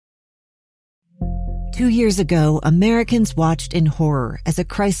2 years ago, Americans watched in horror as a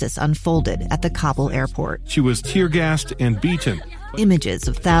crisis unfolded at the Kabul airport. She was tear-gassed and beaten. Images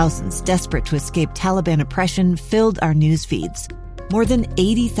of thousands desperate to escape Taliban oppression filled our news feeds. More than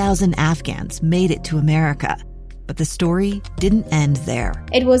 80,000 Afghans made it to America. But the story didn't end there.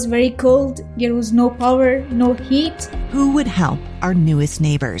 It was very cold. There was no power, no heat. Who would help our newest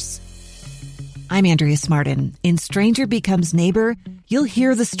neighbors? I'm Andrea Smartin. In Stranger Becomes Neighbor, you'll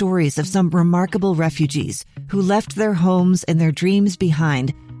hear the stories of some remarkable refugees who left their homes and their dreams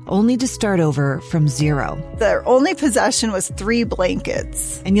behind, only to start over from zero. Their only possession was 3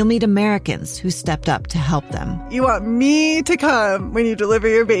 blankets. And you'll meet Americans who stepped up to help them. You want me to come when you deliver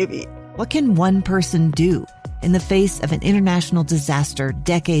your baby. What can one person do in the face of an international disaster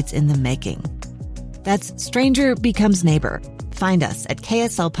decades in the making? That's Stranger Becomes Neighbor. Find us at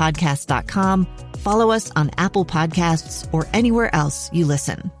kslpodcast.com. Follow us on Apple Podcasts or anywhere else you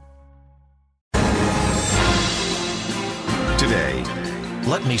listen. Today,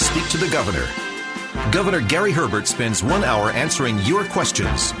 let me speak to the governor. Governor Gary Herbert spends 1 hour answering your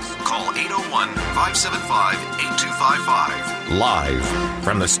questions. Call 801-575-8255. Live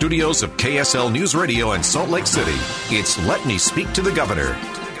from the studios of KSL News Radio in Salt Lake City, it's Let Me Speak to the Governor.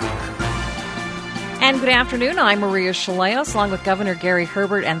 And good afternoon. I'm Maria Shilaos, along with Governor Gary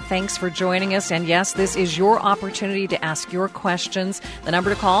Herbert, and thanks for joining us. And yes, this is your opportunity to ask your questions. The number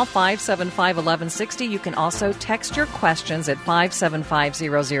to call, 575-1160. You can also text your questions at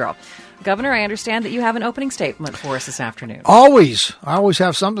 57500. Governor, I understand that you have an opening statement for us this afternoon. Always. I always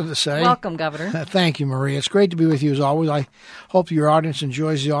have something to say. Welcome, Governor. Thank you, Maria. It's great to be with you as always. I hope your audience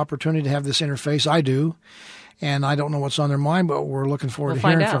enjoys the opportunity to have this interface. I do. And I don't know what's on their mind, but we're looking forward to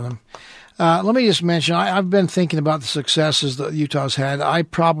hearing from them. Let me just mention, I've been thinking about the successes that Utah's had. I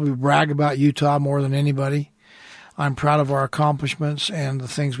probably brag about Utah more than anybody. I'm proud of our accomplishments and the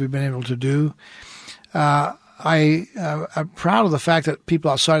things we've been able to do. I'm proud of the fact that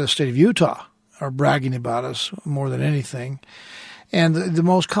people outside of the state of Utah are bragging about us more than anything. And the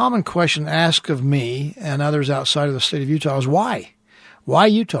most common question asked of me and others outside of the state of Utah is why? Why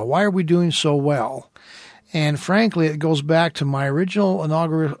Utah? Why are we doing so well? And frankly, it goes back to my original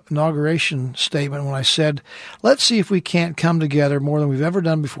inauguration statement when I said, let's see if we can't come together more than we've ever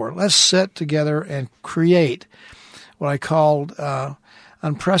done before. Let's sit together and create what I called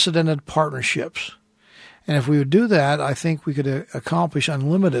unprecedented partnerships. And if we would do that, I think we could accomplish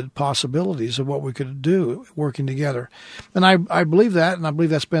unlimited possibilities of what we could do working together. And I believe that, and I believe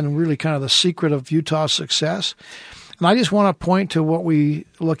that's been really kind of the secret of Utah's success. And I just want to point to what we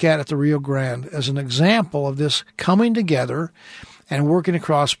look at the Rio Grande as an example of this coming together and working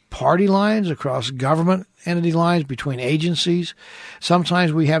across party lines, across government entity lines, between agencies.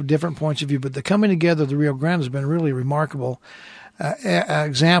 Sometimes we have different points of view, but the coming together of the Rio Grande has been really remarkable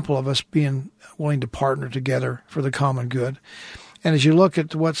example of us being willing to partner together for the common good. And as you look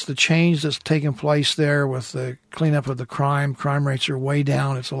at what's the change that's taken place there with the cleanup of the crime rates are way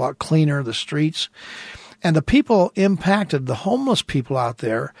down. It's a lot cleaner, the streets. And the people impacted, the homeless people out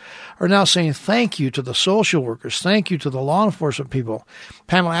there, are now saying thank you to the social workers, thank you to the law enforcement people.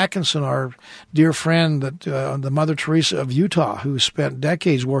 Pamela Atkinson, our dear friend, the Mother Teresa of Utah, who spent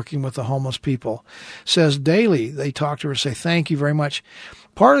decades working with the homeless people, says daily they talk to her and say thank you very much.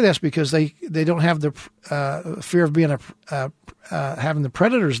 Part of that's because they don't have the fear of being having the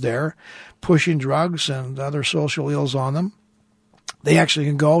predators there, pushing drugs and other social ills on them. They actually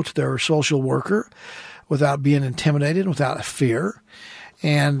can go to their social worker without being intimidated, without fear.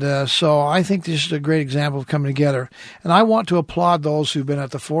 And so I think this is a great example of coming together. And I want to applaud those who've been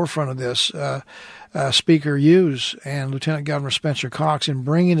at the forefront of this, Speaker Hughes and Lieutenant Governor Spencer Cox, in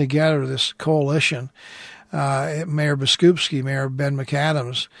bringing together this coalition. Mayor Biskupski, Mayor Ben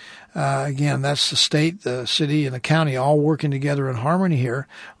McAdams. Again, that's the state, the city, and the county all working together in harmony here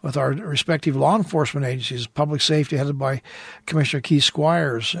with our respective law enforcement agencies, public safety headed by Commissioner Keith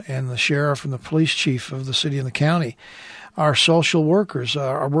Squires and the sheriff and the police chief of the city and the county, our social workers,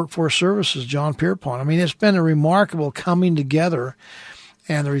 our workforce services, John Pierpont. I mean, it's been a remarkable coming together,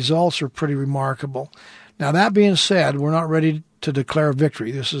 and the results are pretty remarkable. Now, that being said, we're not ready to declare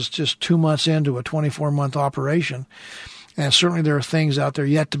victory. This is just 2 months into a 24-month operation. And certainly there are things out there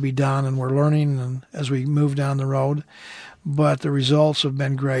yet to be done, and we're learning and as we move down the road. But the results have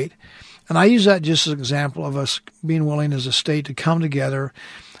been great. And I use that just as an example of us being willing as a state to come together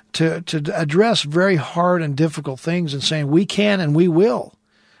to address very hard and difficult things and saying we can and we will.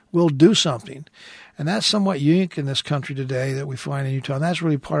 We'll do something. And that's somewhat unique in this country today that we find in Utah. And that's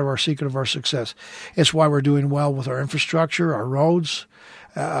really part of our secret of our success. It's why we're doing well with our infrastructure, our roads,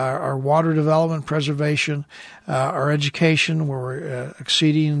 our water development, preservation, our education, where we're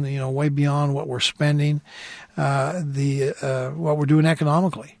exceeding, way beyond what we're spending, what we're doing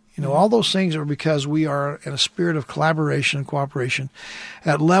economically. All those things are because we are in a spirit of collaboration and cooperation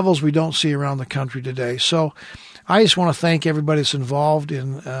at levels we don't see around the country today. So I just want to thank everybody that's involved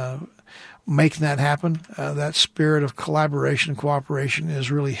in making that happen. That spirit of collaboration and cooperation is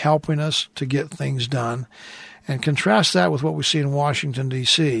really helping us to get things done. And contrast that with what we see in Washington,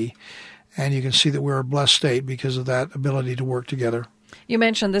 D.C., and you can see that we're a blessed state because of that ability to work together. You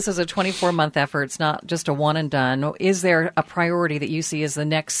mentioned this is a 24-month effort. It's not just a one and done. Is there a priority that you see as the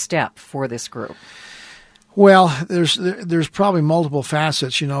next step for this group? Well, there's probably multiple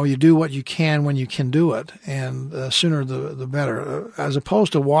facets. You do what you can when you can do it, and sooner the better. As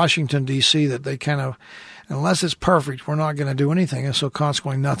opposed to Washington, D.C., that they kind of, unless it's perfect, we're not going to do anything, and so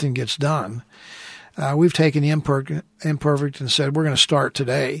consequently nothing gets done. We've taken the imperfect and said we're going to start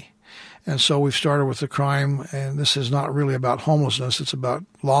today. And so we've started with the crime, and this is not really about homelessness, it's about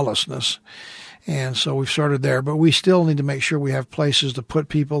lawlessness. And so we've started there, but we still need to make sure we have places to put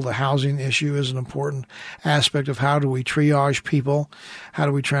people. The housing issue is an important aspect of how do we triage people, how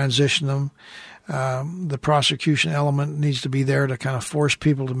do we transition them. The prosecution element needs to be there to kind of force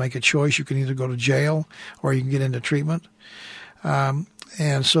people to make a choice. You can either go to jail or you can get into treatment.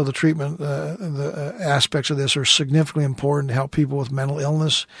 And so the treatment, the aspects of this are significantly important to help people with mental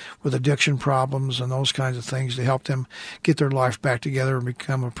illness, with addiction problems, and those kinds of things to help them get their life back together and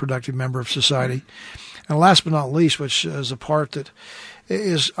become a productive member of society. And last but not least, which is a part that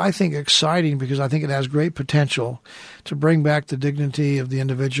is, I think, exciting because I think it has great potential to bring back the dignity of the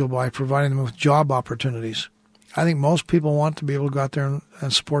individual by providing them with job opportunities. I think most people want to be able to go out there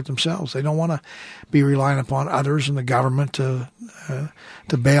and support themselves. They don't want to be relying upon others and the government to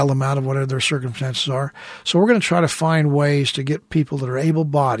bail them out of whatever their circumstances are. So we're going to try to find ways to get people that are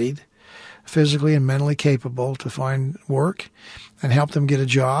able-bodied, physically and mentally capable, to find work and help them get a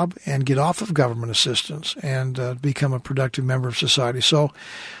job and get off of government assistance and become a productive member of society. So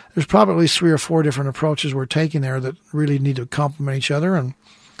there's probably at least 3 or 4 different approaches we're taking there that really need to complement each other,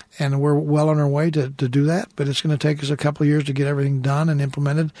 and we're well on our way to do that, but it's going to take us a couple of years to get everything done and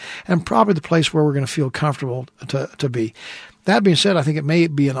implemented, and probably the place where we're going to feel comfortable to be. That being said, I think it may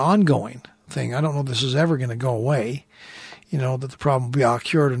be an ongoing thing. I don't know if this is ever going to go away, that the problem will be all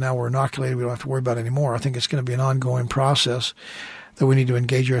cured and now we're inoculated, we don't have to worry about it anymore. I think it's going to be an ongoing process that we need to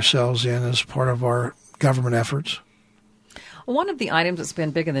engage ourselves in as part of our government efforts. One of the items that's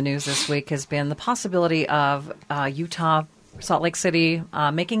been big in the news this week has been the possibility of Utah, Salt Lake City,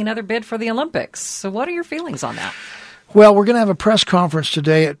 making another bid for the Olympics. So what are your feelings on that? Well, we're going to have a press conference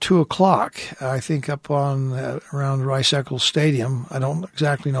today at 2 o'clock, I think up on around Rice-Eccles Stadium. I don't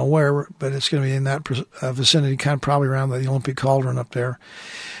exactly know where, but it's going to be in that vicinity, kind of probably around the Olympic cauldron up there.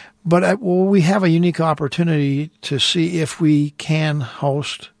 But we have a unique opportunity to see if we can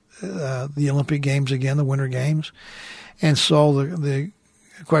host the Olympic Games again, the Winter Games. And so the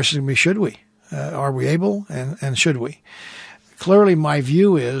question is going to be, should we? Are we able, and should we? Clearly, my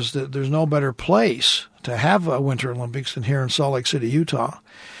view is that there's no better place to have a Winter Olympics than here in Salt Lake City, Utah.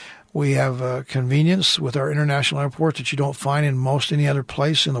 We have convenience with our international airport that you don't find in most any other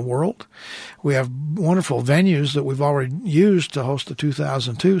place in the world. We have wonderful venues that we've already used to host the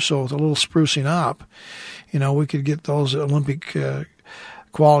 2002, so with a little sprucing up, we could get those Olympic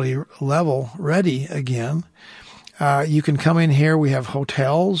quality level ready again. You can come in here. We have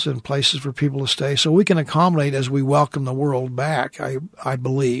hotels and places for people to stay. So we can accommodate as we welcome the world back, I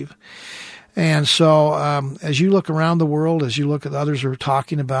believe. And so as you look around the world, as you look at others who are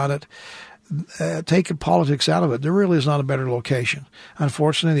talking about it, take politics out of it. There really is not a better location.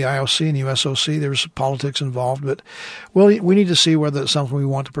 Unfortunately, the IOC and the USOC, there's politics involved, but we need to see whether it's something we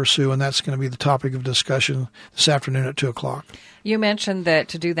want to pursue, and that's going to be the topic of discussion this afternoon at 2 o'clock. You mentioned that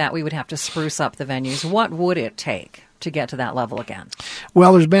to do that, we would have to spruce up the venues. What would it take to get to that level again?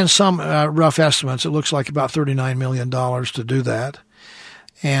 Well, there's been some rough estimates. It looks like about $39 million to do that,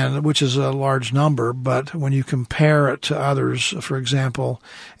 and which is a large number. But when you compare it to others, for example,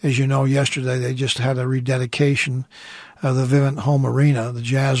 as you know, yesterday they just had a rededication of the Vivint Home Arena, the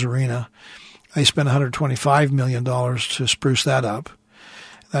Jazz Arena. They spent $125 million to spruce that up.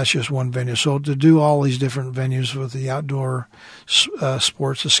 That's just one venue. So to do all these different venues with the outdoor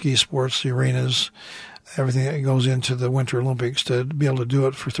sports, the ski sports, the arenas, everything that goes into the Winter Olympics, to be able to do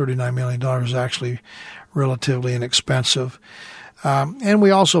it for $39 million is actually relatively inexpensive. And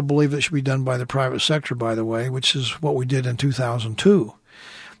we also believe it should be done by the private sector, by the way, which is what we did in 2002.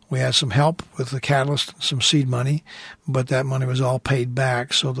 We had some help with the catalyst, some seed money, but that money was all paid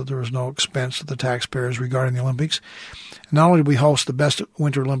back so that there was no expense to the taxpayers regarding the Olympics. Not only did we host the best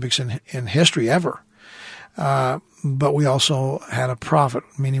Winter Olympics in history ever, but we also had a profit,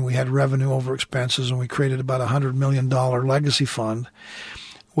 meaning we had revenue over expenses, and we created about $100 million legacy fund,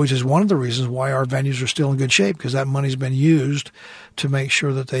 which is one of the reasons why our venues are still in good shape, because that money's been used to make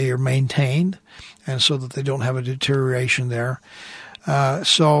sure that they are maintained and so that they don't have a deterioration there.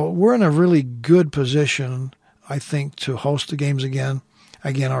 So we're in a really good position, I think, to host the games again.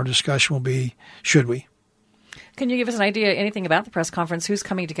 Again, our discussion will be, should we? Can you give us an idea, anything about the press conference? Who's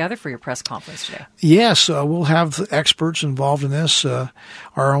coming together for your press conference today? Yes, we'll have experts involved in this.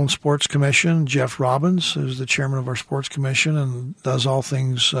 Our own sports commission, Jeff Robbins, who's the chairman of our sports commission and does all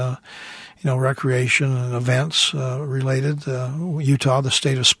things, recreation and events related. Utah, the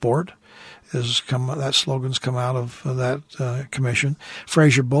state of sport, that slogan's come out of that commission.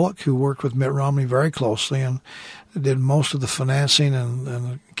 Fraser Bullock, who worked with Mitt Romney very closely and did most of the financing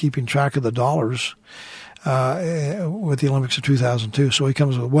and keeping track of the dollars with the Olympics of 2002. So he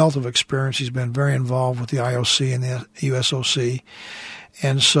comes with a wealth of experience. He's been very involved with the IOC and the USOC.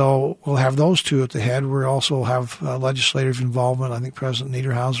 And so we'll have those two at the head. We'll also have legislative involvement. I think President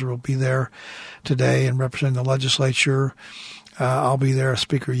Niederhauser will be there today and representing the legislature. I'll be there,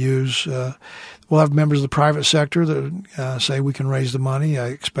 Speaker Hughes. We'll have members of the private sector that say we can raise the money, I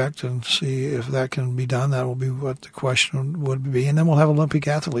expect, and see if that can be done. That will be what the question would be. And then we'll have Olympic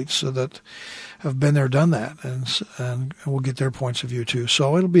athletes that have been there, done that, and we'll get their points of view too.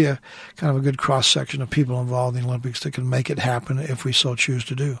 So it'll be a kind of a good cross-section of people involved in the Olympics that can make it happen if we so choose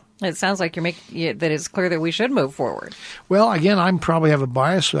to do. It sounds like you're making that it's clear that we should move forward. Well, again, I probably have a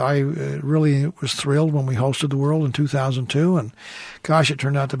bias. I really was thrilled when we hosted the World in 2002, and gosh, it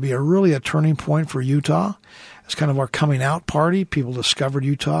turned out to be a turning point for Utah. It's kind of our coming out party. People discovered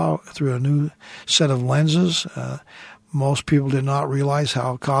Utah through a new set of lenses. Most people did not realize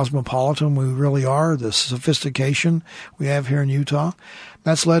how cosmopolitan we really are, the sophistication we have here in Utah.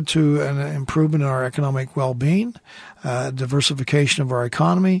 That's led to an improvement in our economic well-being, diversification of our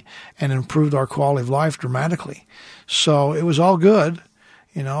economy, and improved our quality of life dramatically. So it was all good.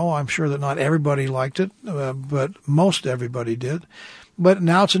 I'm sure that not everybody liked it, but most everybody did. But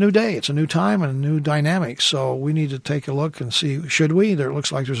now it's a new day. It's a new time and a new dynamic. So we need to take a look and see, should we? It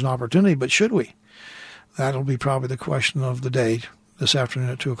looks like there's an opportunity, but should we? That'll be probably the question of the day this afternoon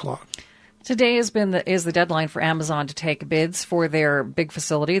at 2 o'clock. Today is the deadline for Amazon to take bids for their big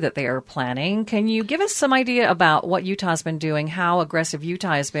facility that they are planning. Can you give us some idea about what Utah's been doing, how aggressive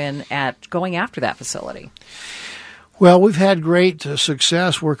Utah has been at going after that facility? Well, we've had great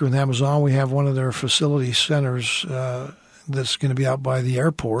success working with Amazon. We have one of their facility centers that's going to be out by the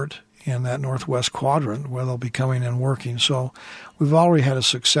airport in that northwest quadrant where they'll be coming and working. So we've already had a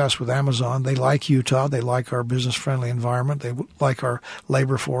success with Amazon. They like Utah. They like our business-friendly environment. They like our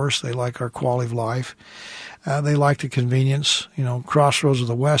labor force. They like our quality of life. They like the convenience. Crossroads of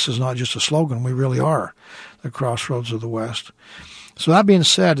the West is not just a slogan. We really are the crossroads of the West. So that being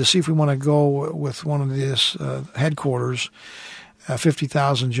said, to see if we want to go with one of these headquarters,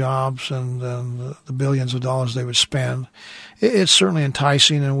 50,000 jobs and the billions of dollars they would spend, it's certainly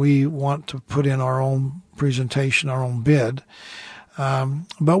enticing, and we want to put in our own presentation, our own bid.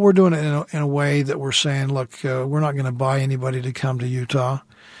 But we're doing it in a way that we're saying, look, we're not going to buy anybody to come to Utah.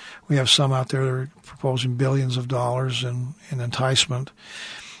 We have some out there that are proposing billions of dollars in enticement.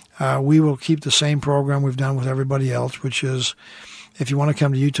 We will keep the same program we've done with everybody else, which is if you want to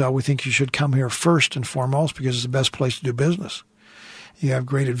come to Utah, we think you should come here first and foremost because it's the best place to do business. You have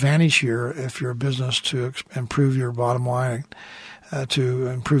great advantage here if you're a business to improve your bottom line, to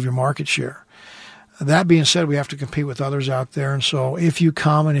improve your market share. That being said, we have to compete with others out there. And so if you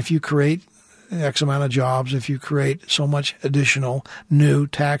come and if you create X amount of jobs, if you create so much additional new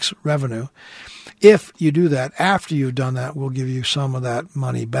tax revenue, if you do that, after you've done that, we'll give you some of that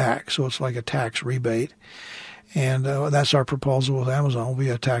money back. So it's like a tax rebate. And that's our proposal with Amazon. It will be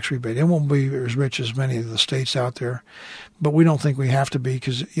a tax rebate. It won't be as rich as many of the states out there, but we don't think we have to be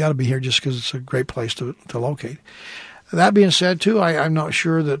because you ought to be here just because it's a great place to locate. That being said, too, I'm not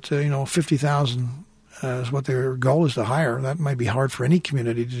sure that 50,000 is what their goal is to hire. That might be hard for any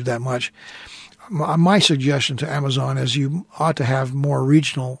community to do that much. My suggestion to Amazon is you ought to have more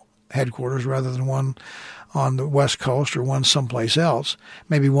regional headquarters rather than one on the West Coast or one someplace else.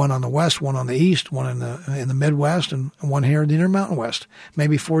 Maybe one on the West, one on the East, one in the Midwest, and one here in the Intermountain West.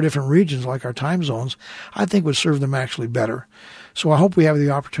 Maybe 4 different regions like our time zones, I think would serve them actually better. So I hope we have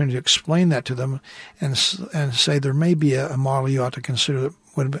the opportunity to explain that to them and say there may be a model you ought to consider that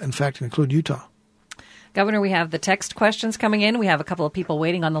would in fact include Utah. Governor, we have the text questions coming in. We have a couple of people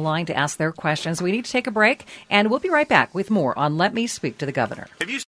waiting on the line to ask their questions. We need to take a break, and we'll be right back with more on Let Me Speak to the Governor.